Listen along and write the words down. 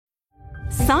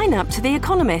Sign up to The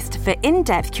Economist for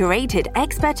in-depth curated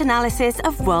expert analysis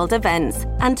of world events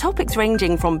and topics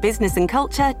ranging from business and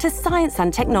culture to science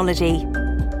and technology.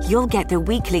 You'll get the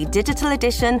weekly digital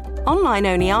edition,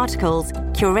 online-only articles,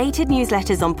 curated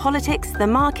newsletters on politics, the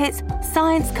markets,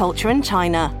 science, culture and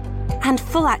China, and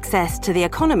full access to The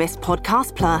Economist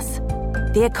Podcast Plus.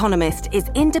 The Economist is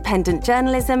independent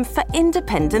journalism for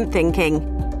independent thinking.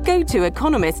 Go to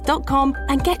economist.com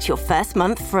and get your first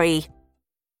month free.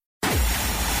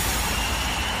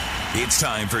 It's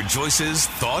time for Joyce's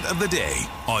Thought of the Day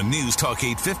on News Talk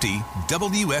 850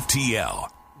 WFTL.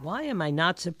 Why am I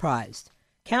not surprised?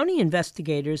 County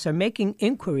investigators are making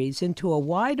inquiries into a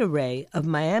wide array of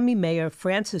Miami Mayor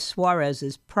Francis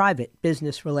Suarez's private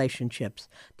business relationships.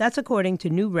 That's according to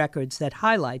new records that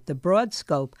highlight the broad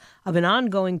scope of an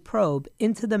ongoing probe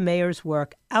into the mayor's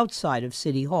work outside of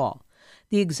City Hall.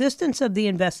 The existence of the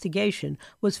investigation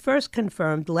was first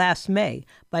confirmed last May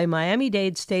by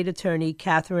Miami-Dade State Attorney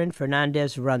Catherine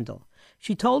Fernandez-Rundle.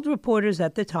 She told reporters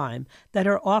at the time that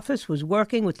her office was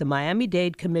working with the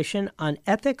Miami-Dade Commission on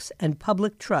Ethics and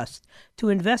Public Trust to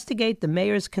investigate the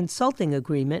mayor's consulting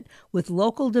agreement with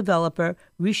local developer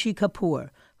Rishi Kapoor,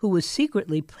 who was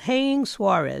secretly paying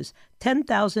Suarez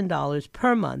 $10,000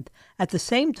 per month at the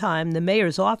same time the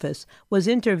mayor's office was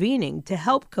intervening to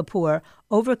help Kapoor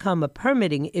overcome a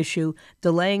permitting issue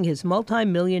delaying his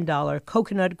multi-million-dollar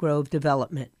Coconut Grove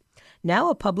development.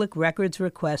 Now a public records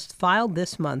request filed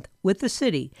this month with the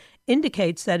city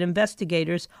indicates that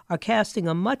investigators are casting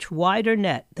a much wider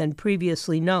net than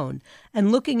previously known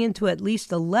and looking into at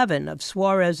least 11 of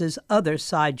Suarez's other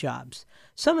side jobs.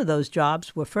 Some of those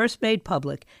jobs were first made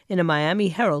public in a Miami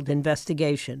Herald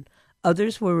investigation.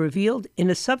 Others were revealed in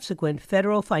a subsequent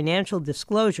federal financial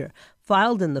disclosure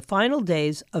filed in the final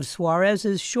days of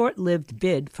Suarez's short-lived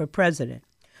bid for president.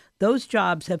 Those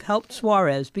jobs have helped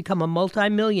Suarez become a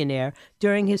multimillionaire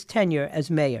during his tenure as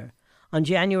mayor. On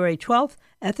January 12th,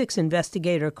 ethics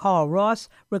investigator Carl Ross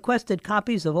requested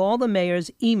copies of all the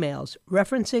mayor's emails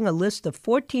referencing a list of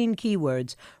 14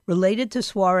 keywords related to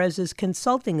Suarez's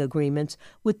consulting agreements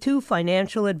with two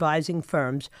financial advising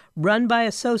firms run by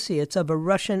associates of a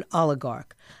Russian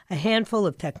oligarch, a handful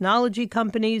of technology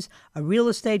companies, a real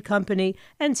estate company,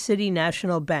 and City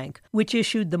National Bank, which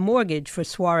issued the mortgage for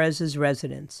Suarez's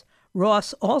residence.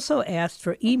 Ross also asked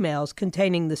for emails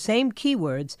containing the same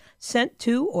keywords sent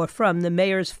to or from the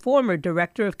mayor's former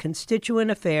director of constituent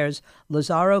affairs,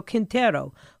 Lazaro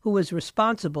Quintero, who was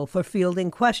responsible for fielding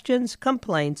questions,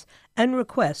 complaints, and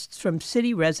requests from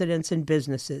city residents and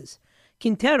businesses.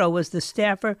 Quintero was the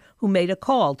staffer who made a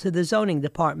call to the zoning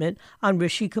department on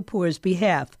Rishi Kapoor's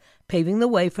behalf, paving the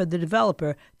way for the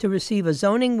developer to receive a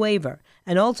zoning waiver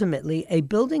and ultimately a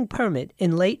building permit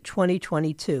in late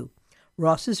 2022.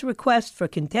 Ross's request for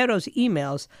Quintero's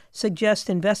emails suggests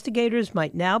investigators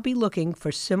might now be looking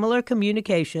for similar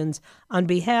communications on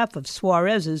behalf of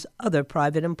Suarez's other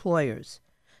private employers.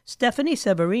 Stephanie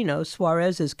Severino,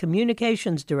 Suarez's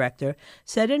communications director,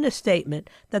 said in a statement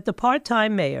that the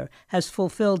part-time mayor has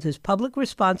fulfilled his public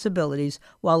responsibilities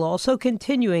while also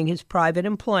continuing his private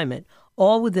employment,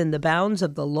 all within the bounds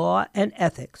of the law and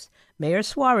ethics. Mayor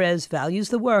Suarez values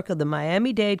the work of the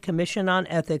Miami-Dade Commission on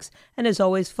Ethics and has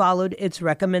always followed its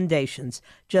recommendations,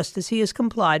 just as he has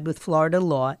complied with Florida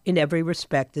law in every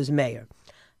respect as mayor.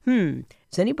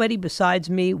 Is anybody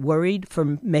besides me worried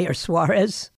for Mayor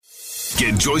Suarez?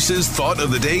 Get Joyce's Thought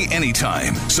of the Day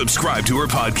anytime. Subscribe to her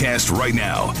podcast right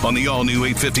now on the all-new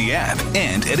 850 app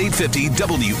and at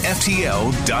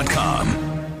 850WFTL.com.